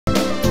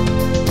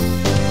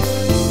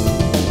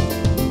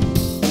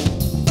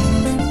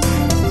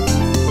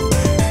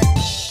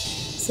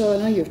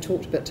you've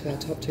talked a bit to our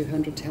top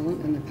 200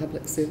 talent in the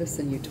public service,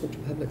 and you talk to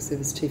public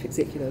service chief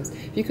executives.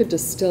 If you could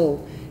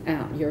distill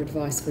out your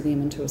advice for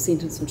them into a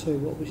sentence or two,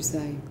 what would you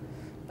say?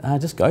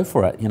 Just go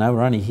for it. You know,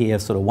 we're only here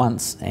sort of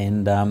once,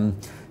 and I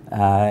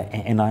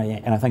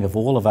think if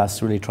all of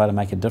us really try to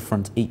make a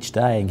difference each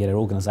day and get our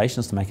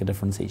organisations to make a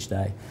difference each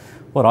day.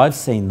 What I've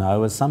seen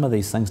though is some of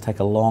these things take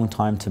a long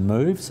time to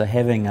move, so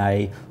having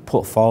a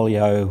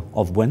portfolio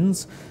of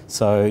wins,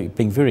 so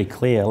being very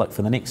clear, look,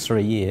 for the next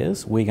 3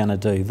 years we're going to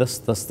do this,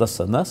 this, this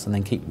and this, and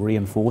then keep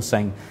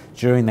reinforcing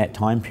during that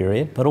time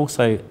period, but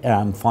also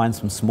find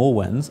some small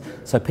wins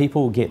so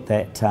people get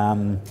that,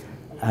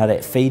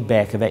 that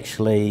feedback of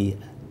actually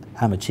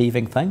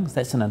achieving things.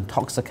 That's an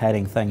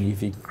intoxicating thing.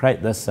 If you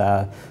create this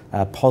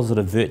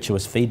positive,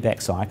 virtuous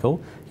feedback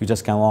cycle, you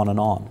just go on and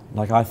on.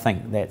 Like, I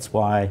think that's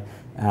why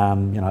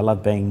you know, I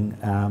love being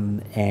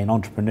an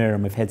entrepreneur,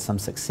 and we've had some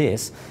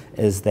success,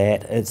 is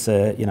that it's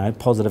a, you know,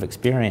 positive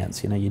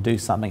experience. You know, you do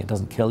something, it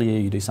doesn't kill you,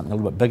 you do something a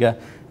little bit bigger,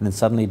 and then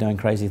suddenly you're doing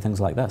crazy things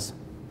like this.